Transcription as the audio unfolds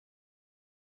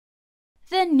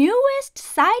The newest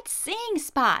sightseeing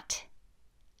spot,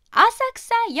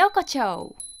 Asakusa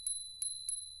Yokocho.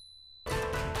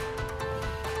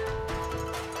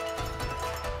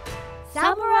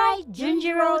 Samurai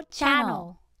JUNJIRO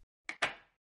channel.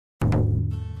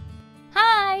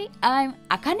 Hi, I'm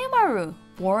Akanemaru,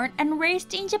 born and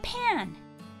raised in Japan.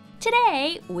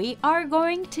 Today, we are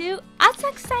going to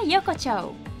Asakusa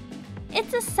Yokocho.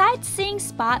 It's a sightseeing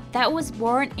spot that was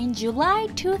born in July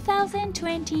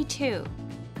 2022.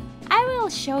 I will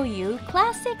show you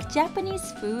classic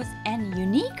Japanese foods and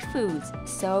unique foods,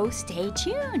 so stay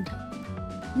tuned.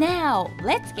 Now,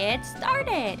 let's get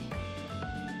started.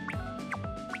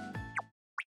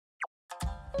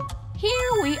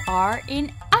 Here we are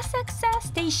in Asakusa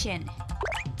Station.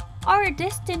 Our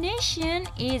destination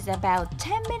is about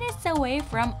 10 minutes away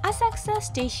from Asakusa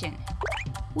Station.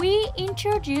 We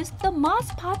introduced the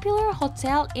most popular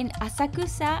hotel in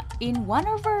Asakusa in one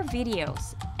of our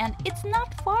videos, and it's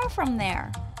not far from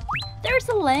there. There's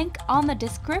a link on the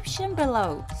description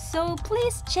below, so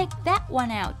please check that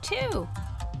one out too.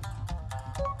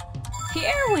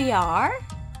 Here we are.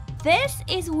 This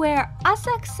is where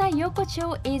Asakusa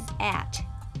Yokocho is at.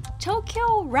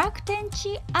 Tokyo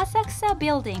Rakutenchi Asakusa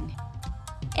building.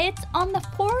 It's on the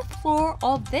 4th floor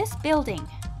of this building.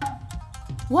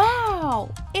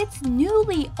 Wow! It's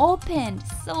newly opened,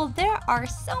 so there are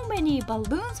so many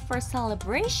balloons for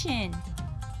celebration.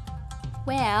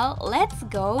 Well, let's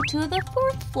go to the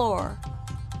 4th floor.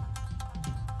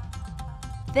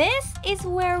 This is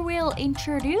where we'll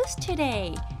introduce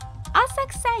today,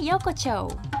 Asakusa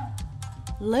Yokocho.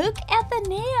 Look at the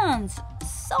neons,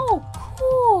 so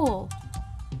cool!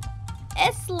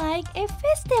 It's like a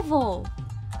festival.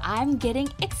 I'm getting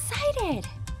excited.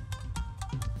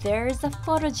 There's a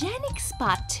photogenic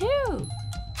spot too.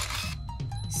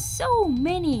 So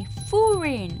many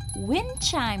furin, wind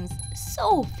chimes,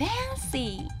 so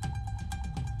fancy.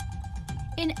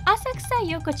 In Asakusa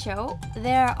Yokocho,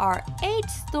 there are 8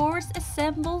 stores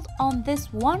assembled on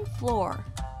this one floor.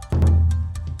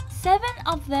 7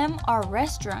 of them are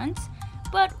restaurants,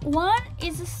 but one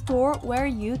is a store where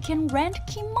you can rent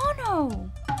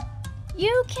kimono.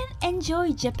 You can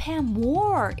enjoy Japan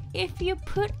more if you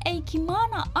put a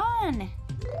kimono on.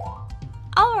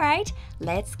 Alright,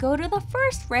 let's go to the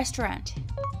first restaurant.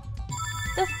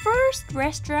 The first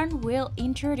restaurant we'll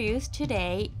introduce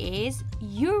today is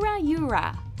Yura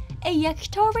Yura, a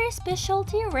yakitori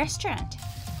specialty restaurant.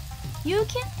 You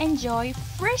can enjoy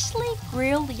freshly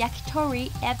grilled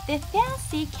yakitori at the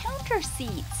fancy counter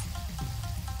seats.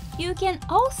 You can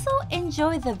also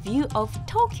enjoy the view of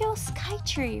Tokyo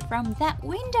Skytree from that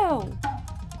window.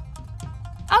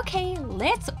 Okay,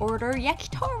 let's order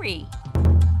yakitori.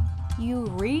 You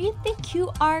read the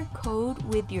QR code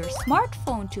with your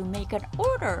smartphone to make an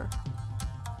order.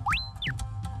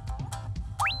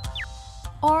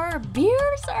 Our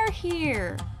beers are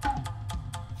here.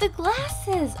 The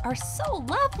glasses are so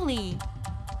lovely.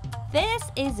 This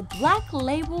is Black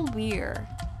Label beer,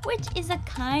 which is a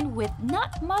kind with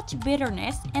not much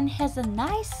bitterness and has a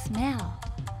nice smell.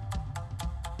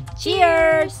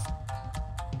 Cheers!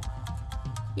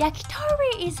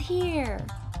 Yakitori is here.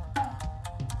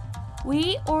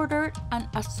 We ordered an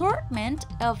assortment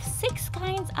of 6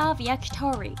 kinds of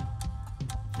yakitori.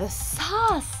 The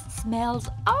sauce smells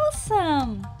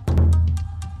awesome!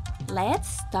 Let's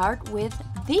start with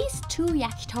these 2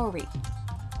 yakitori.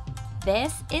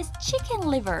 This is chicken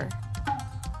liver.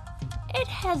 It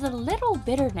has a little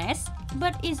bitterness,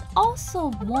 but is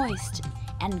also moist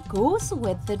and goes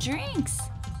with the drinks.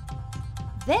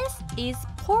 This is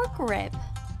pork rib.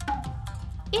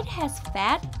 It has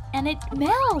fat and it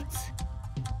melts.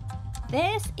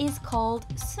 This is called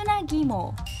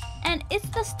sunagimo, and it's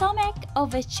the stomach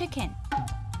of a chicken.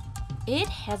 It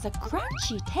has a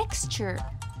crunchy texture.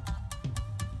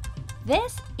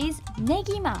 This is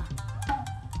negima.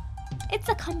 It's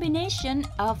a combination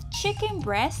of chicken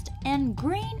breast and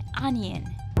green onion.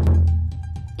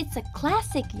 It's a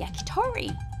classic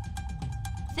yakitori.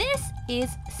 This is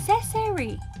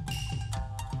seseri.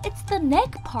 It's the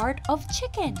neck part of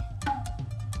chicken.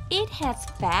 It has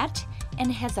fat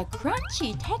and has a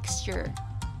crunchy texture.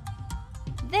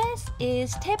 This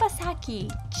is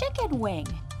tebasaki, chicken wing.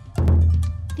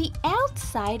 The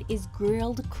outside is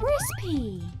grilled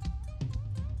crispy.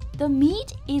 The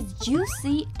meat is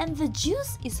juicy and the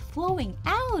juice is flowing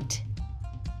out.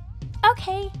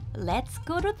 Okay, let's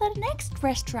go to the next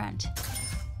restaurant.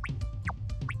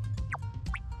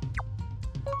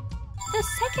 The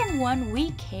second one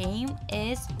we came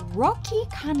is Roki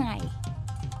Kanai.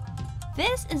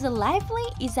 This is a lively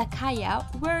izakaya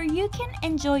where you can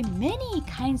enjoy many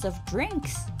kinds of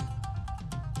drinks.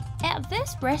 At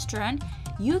this restaurant,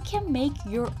 you can make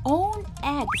your own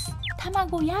eggs,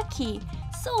 tamagoyaki,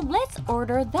 so let's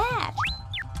order that.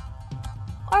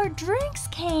 Our drinks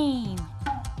came.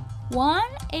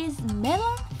 One is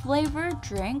melon-flavored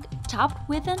drink topped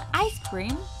with an ice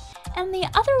cream, and the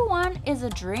other one is a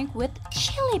drink with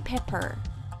chili pepper.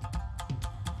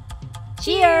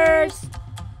 Cheers!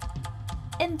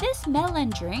 In this melon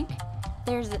drink,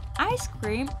 there's an ice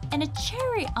cream and a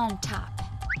cherry on top.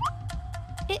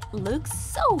 It looks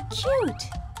so cute,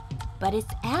 but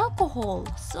it's alcohol,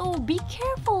 so be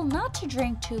careful not to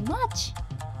drink too much.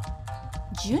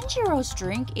 JUNJIRO's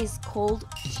drink is called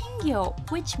kingyo,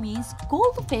 which means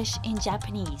goldfish in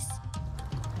Japanese,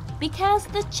 because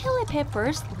the chili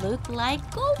peppers look like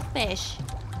goldfish.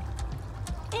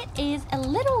 It is a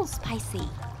little spicy.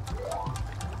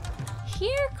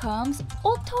 Here comes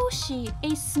otoshi,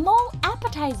 a small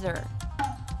appetizer.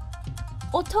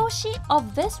 Otoshi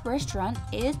of this restaurant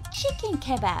is chicken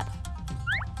kebab.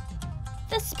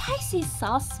 The spicy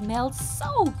sauce smells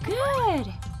so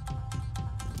good.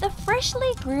 The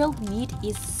freshly grilled meat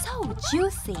is so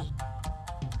juicy.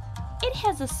 It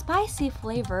has a spicy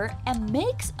flavor and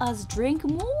makes us drink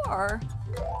more.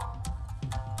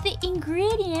 The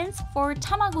ingredients for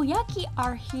tamagoyaki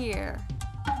are here.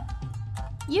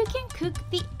 You can cook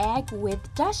the egg with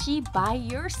dashi by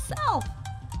yourself.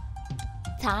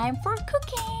 Time for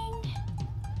cooking!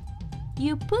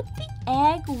 You put the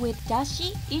egg with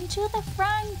dashi into the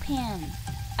frying pan,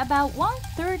 about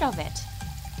 1/3 of it.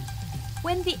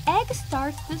 When the egg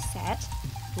starts to set,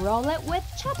 roll it with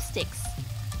chopsticks.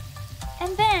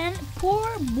 And then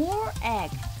pour more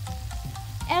egg.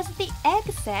 As the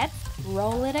egg sets,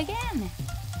 roll it again.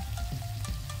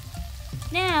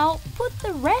 Now put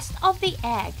the rest of the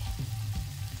egg.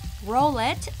 Roll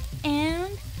it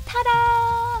and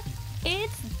ta-da!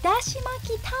 It's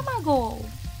dashimaki tamago.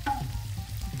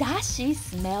 Dashi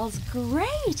smells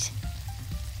great.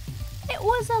 It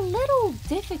was a little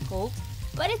difficult,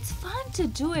 but it's fun to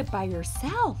do it by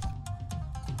yourself.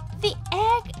 The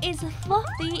egg is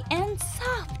fluffy and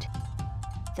soft.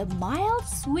 The mild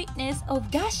sweetness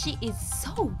of dashi is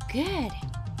so good.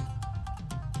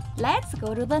 Let's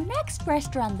go to the next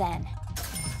restaurant then.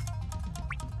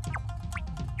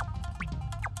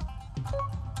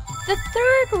 The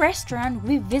third restaurant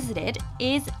we visited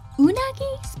is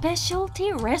Unagi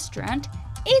Specialty Restaurant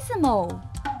Izumo.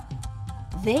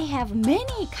 They have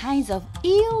many kinds of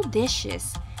eel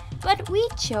dishes, but we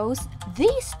chose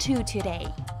these two today.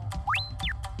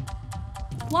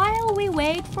 While we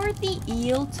wait for the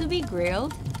eel to be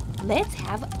grilled, let's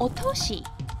have otoshi.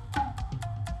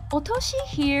 Otoshi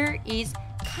here is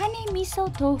kani miso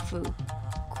tofu,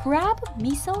 crab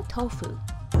miso tofu.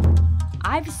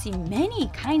 I've seen many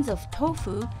kinds of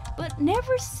tofu, but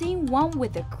never seen one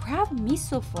with a crab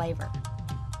miso flavor.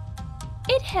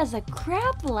 It has a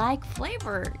crab-like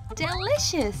flavor,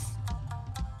 delicious.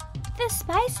 The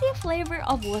spicy flavor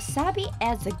of wasabi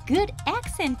adds a good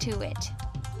accent to it.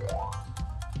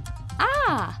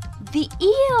 Ah, the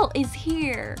eel is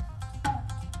here.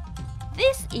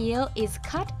 This eel is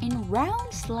cut in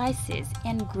round slices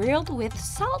and grilled with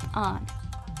salt on.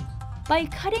 By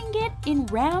cutting it in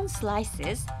round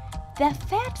slices, the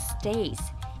fat stays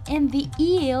and the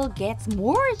eel gets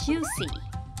more juicy.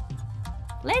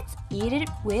 Let's eat it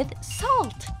with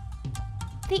salt.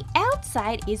 The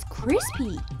outside is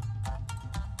crispy.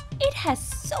 It has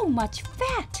so much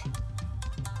fat.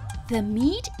 The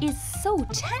meat is so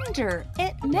tender,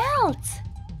 it melts.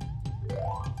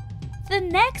 The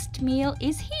next meal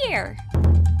is here.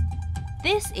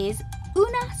 This is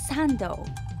una sando,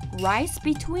 rice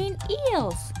between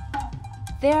eels.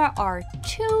 There are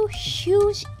 2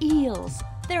 huge eels.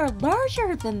 They're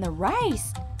larger than the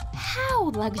rice.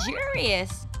 How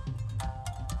luxurious!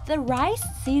 The rice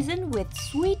seasoned with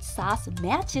sweet sauce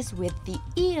matches with the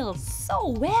eels so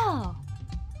well.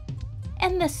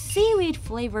 And the seaweed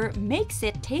flavor makes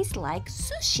it taste like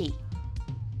sushi.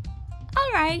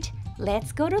 Alright,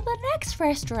 let's go to the next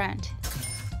restaurant.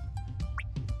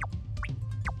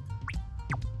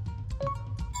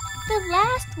 The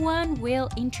last one we'll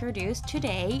introduce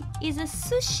today is a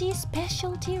sushi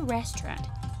specialty restaurant,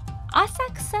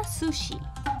 Asakusa Sushi.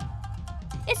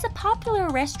 It's a popular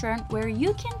restaurant where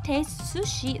you can taste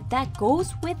sushi that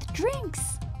goes with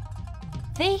drinks.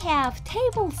 They have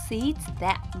table seats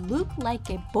that look like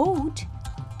a boat,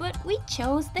 but we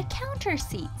chose the counter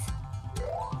seats.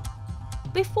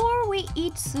 Before we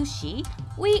eat sushi,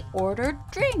 we ordered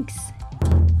drinks.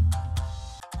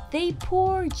 They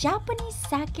pour Japanese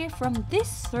sake from this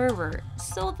server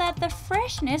so that the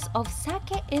freshness of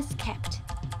sake is kept.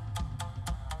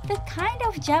 The kind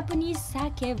of Japanese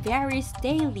sake varies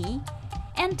daily,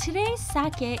 And today's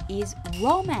sake is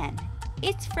Ramen.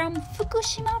 It's from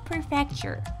Fukushima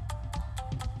Prefecture.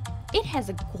 It has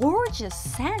a gorgeous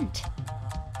scent.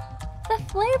 The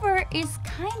flavor is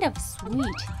kind of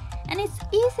sweet and it's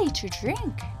easy to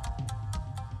drink.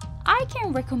 I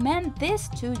can recommend this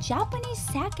to Japanese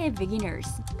sake beginners.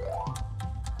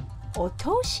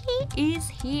 Otoshi is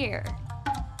here.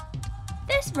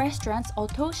 This restaurant's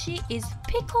otoshi is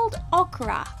pickled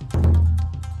okra.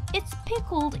 It's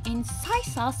pickled in soy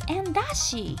sauce and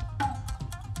dashi.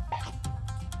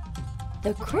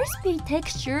 The crispy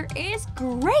texture is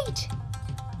great.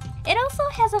 It also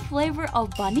has a flavor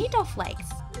of bonito flakes.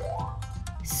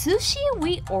 Sushi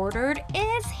we ordered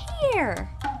is here.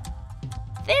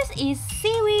 This is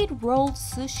seaweed rolled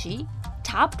sushi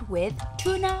topped with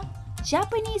tuna,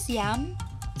 Japanese yam,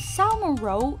 salmon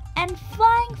roll, and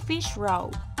flying fish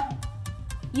roll.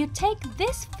 You take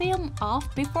this film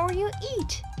off before you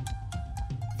eat.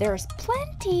 There's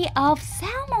plenty of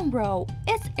salmon roll.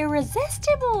 It's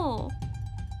irresistible.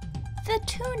 The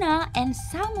tuna and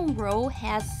salmon roll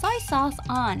has soy sauce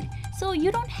on, so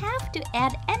you don't have to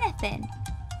add anything.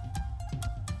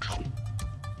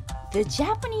 The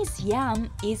Japanese yam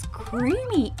is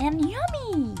creamy and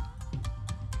yummy.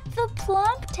 The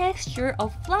plump texture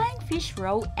of flying fish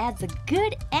roll adds a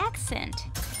good accent.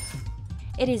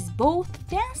 It is both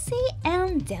fancy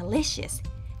and delicious.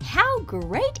 How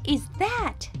great is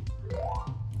that?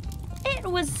 It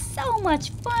was so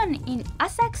much fun in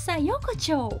Asakusa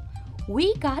Yokocho.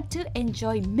 We got to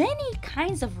enjoy many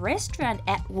kinds of restaurants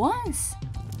at once.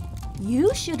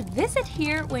 You should visit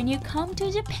here when you come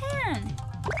to Japan.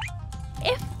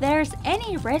 If there's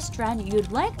any restaurant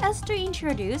you'd like us to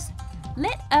introduce,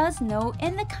 let us know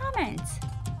in the comments.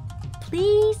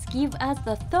 Please give us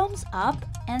the thumbs up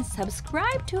and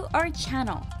subscribe to our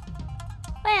channel.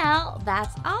 Well,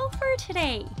 that's all for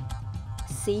today.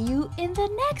 See you in the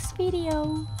next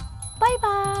video. Bye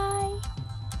bye.